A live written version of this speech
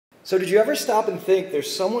So did you ever stop and think there's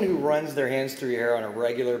someone who runs their hands through your hair on a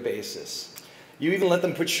regular basis? You even let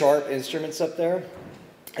them put sharp instruments up there?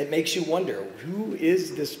 It makes you wonder, who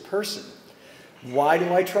is this person? Why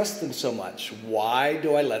do I trust them so much? Why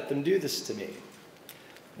do I let them do this to me?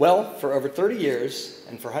 Well, for over 30 years,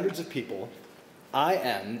 and for hundreds of people, I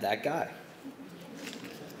am that guy.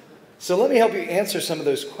 So let me help you answer some of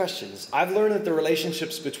those questions. I've learned that the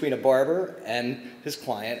relationships between a barber and his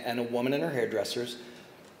client and a woman and her hairdressers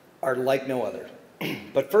are like no other.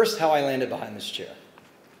 But first, how I landed behind this chair.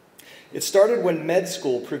 It started when med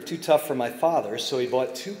school proved too tough for my father, so he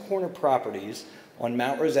bought 2 corner properties on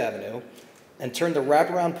Mount Rose Avenue and turned the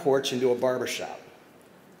wraparound porch into a barber shop,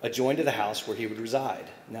 adjoined to the house where he would reside.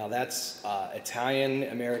 Now that's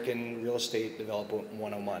Italian-American real estate development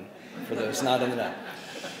 101, for those not in the know.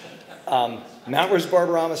 Mount Rose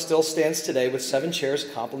Barberama still stands today with 7 chairs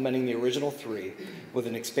complementing the original 3, with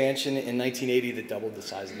an expansion in 1980 that doubled the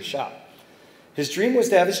size of the shop. His dream was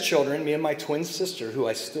to have his children, me and my twin sister, who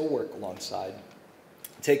I still work alongside,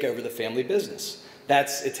 take over the family business.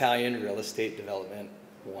 That's Italian real estate development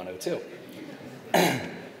 102.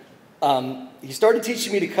 He started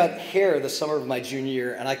teaching me to cut hair the summer of my junior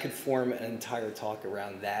year, and I could form an entire talk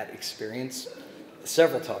around that experience.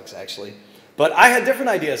 Several talks, actually. But I had different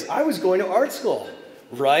ideas. I was going to art school,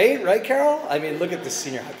 right? Right, Carol? I mean, look at the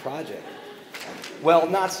senior high project. Well,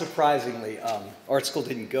 not surprisingly, art school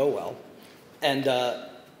didn't go well. And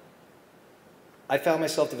I found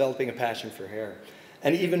myself developing a passion for hair,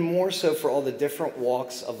 and even more so for all the different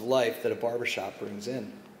walks of life that a barbershop brings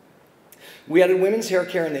in. We added women's hair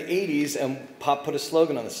care in the 80s, and Pop put a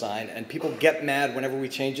slogan on the sign, and people get mad whenever we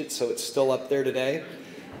change it, so it's still up there today.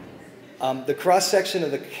 The cross-section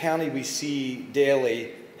of the county we see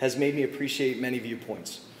daily has made me appreciate many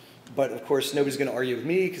viewpoints. But of course, nobody's going to argue with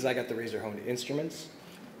me because I got the razor-honed instruments.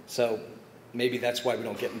 So maybe that's why we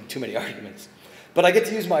don't get in too many arguments. But I get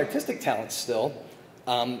to use my artistic talents still.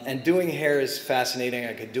 And doing hair is fascinating.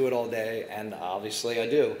 I could do it all day, and obviously I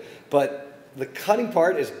do. But the cutting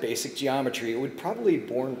part is basic geometry. It would probably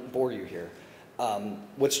bore you here.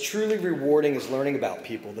 What's truly rewarding is learning about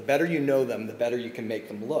people. The better you know them, the better you can make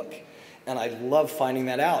them look. And I love finding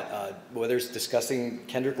that out, whether it's discussing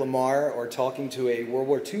Kendrick Lamar or talking to a World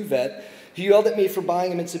War II vet who yelled at me for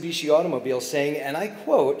buying a Mitsubishi automobile saying, and I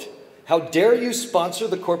quote, "How dare you sponsor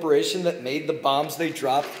the corporation that made the bombs they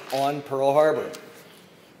dropped on Pearl Harbor?"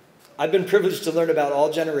 I've been privileged to learn about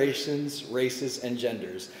all generations, races, and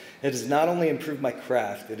genders. It has not only improved my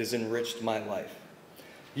craft, it has enriched my life.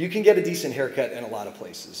 You can get a decent haircut in a lot of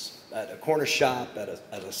places, at a corner shop, at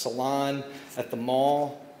a salon, at the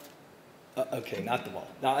mall. Okay, not the mall.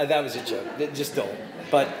 No, that was a joke. Just don't.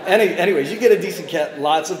 But anyways, you get a decent cut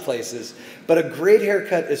lots of places. But a great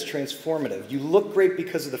haircut is transformative. You look great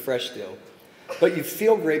because of the fresh deal, but you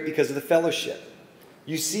feel great because of the fellowship.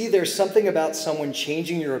 You see, there's something about someone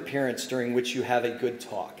changing your appearance during which you have a good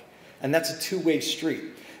talk. And that's a two-way street.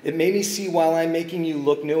 It made me see, while I'm making you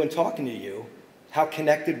look new and talking to you, how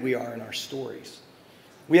connected we are in our stories.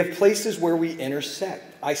 We have places where we intersect.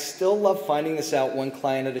 I still love finding this out one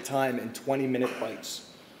client at a time in 20-minute bites.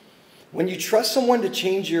 When you trust someone to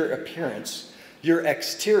change your appearance, your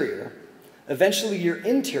exterior, eventually your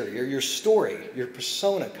interior, your story, your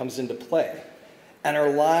persona comes into play, and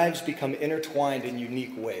our lives become intertwined in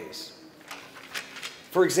unique ways.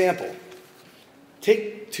 For example,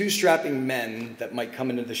 take 2 strapping men that might come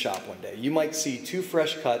into the shop one day. You might see 2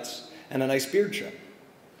 fresh cuts and a nice beard trim.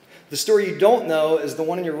 The story you don't know is the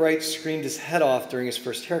one on your right screamed his head off during his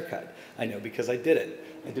first haircut. I know because I did it.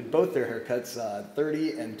 I did both their haircuts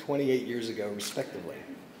 30 and 28 years ago, respectively.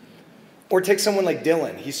 Or take someone like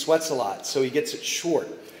Dylan. He sweats a lot, so he gets it short.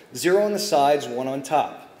 0 on the sides, 1 on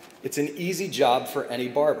top. It's an easy job for any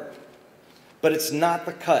barber. But it's not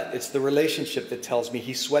the cut, it's the relationship that tells me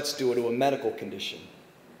he sweats due to a medical condition.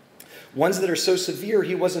 Ones that are so severe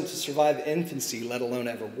he wasn't to survive infancy, let alone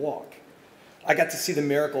ever walk. I got to see the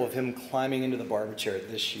miracle of him climbing into the barber chair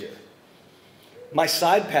this year. My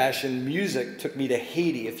side passion, music, took me to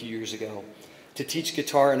Haiti a few years ago to teach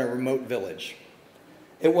guitar in a remote village.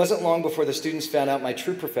 It wasn't long before the students found out my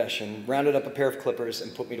true profession, rounded up a pair of clippers,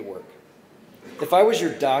 and put me to work. If I was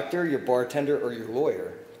your doctor, your bartender, or your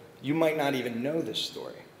lawyer, you might not even know this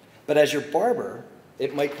story. But as your barber,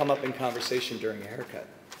 it might come up in conversation during a haircut.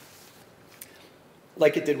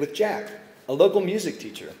 Like it did with Jack, a local music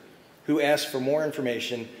teacher who asked for more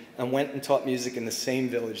information and went and taught music in the same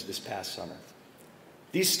village this past summer.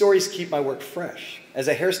 These stories keep my work fresh. As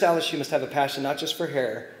a hairstylist, you must have a passion not just for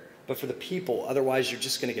hair, but for the people, otherwise you're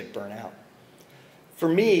just going to get burnt out. For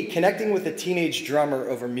me, connecting with a teenage drummer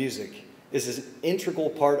over music is as integral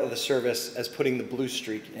part of the service as putting the blue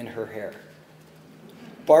streak in her hair.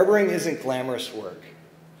 Barbering isn't glamorous work.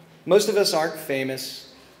 Most of us aren't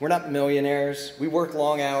famous. We're not millionaires. We work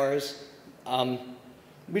long hours.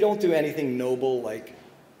 We don't do anything noble like,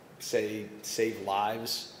 say, save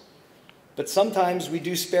lives. But sometimes we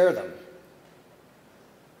do spare them.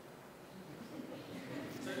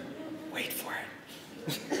 Wait for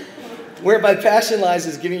it. Where my passion lies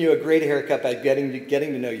is giving you a great haircut by getting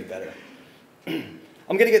to know you better.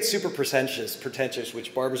 I'm going to get super pretentious,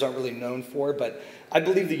 which barbers aren't really known for, but I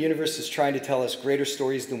believe the universe is trying to tell us greater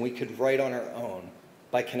stories than we could write on our own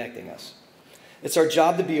by connecting us. It's our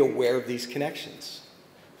job to be aware of these connections.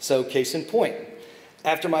 So, case in point,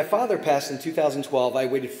 after my father passed in 2012, I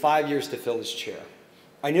waited 5 years to fill his chair.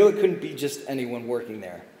 I knew it couldn't be just anyone working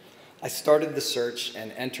there. I started the search,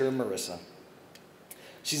 and enter Marissa.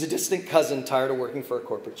 She's a distant cousin tired of working for a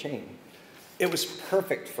corporate chain. It was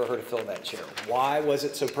perfect for her to fill that chair. Why was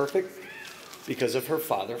it so perfect? Because of her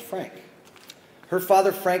father, Frank. Her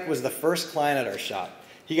father, Frank, was the first client at our shop.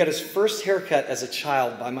 He got his first haircut as a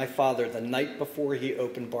child by my father the night before he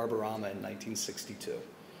opened Barberama in 1962.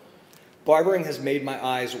 Barbering has made my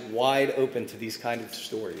eyes wide open to these kind of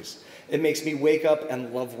stories. It makes me wake up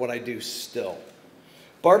and love what I do still.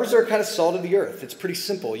 Barbers are kind of salt of the earth. It's pretty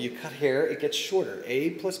simple. You cut hair, it gets shorter.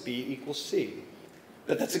 A plus B equals C.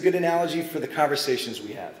 But that's a good analogy for the conversations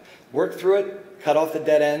we have. Work through it, cut off the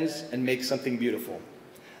dead ends, and make something beautiful.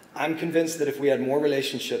 I'm convinced that if we had more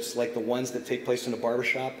relationships like the ones that take place in a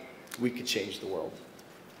barbershop, we could change the world.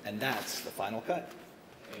 And that's the final cut.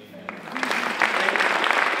 Amen.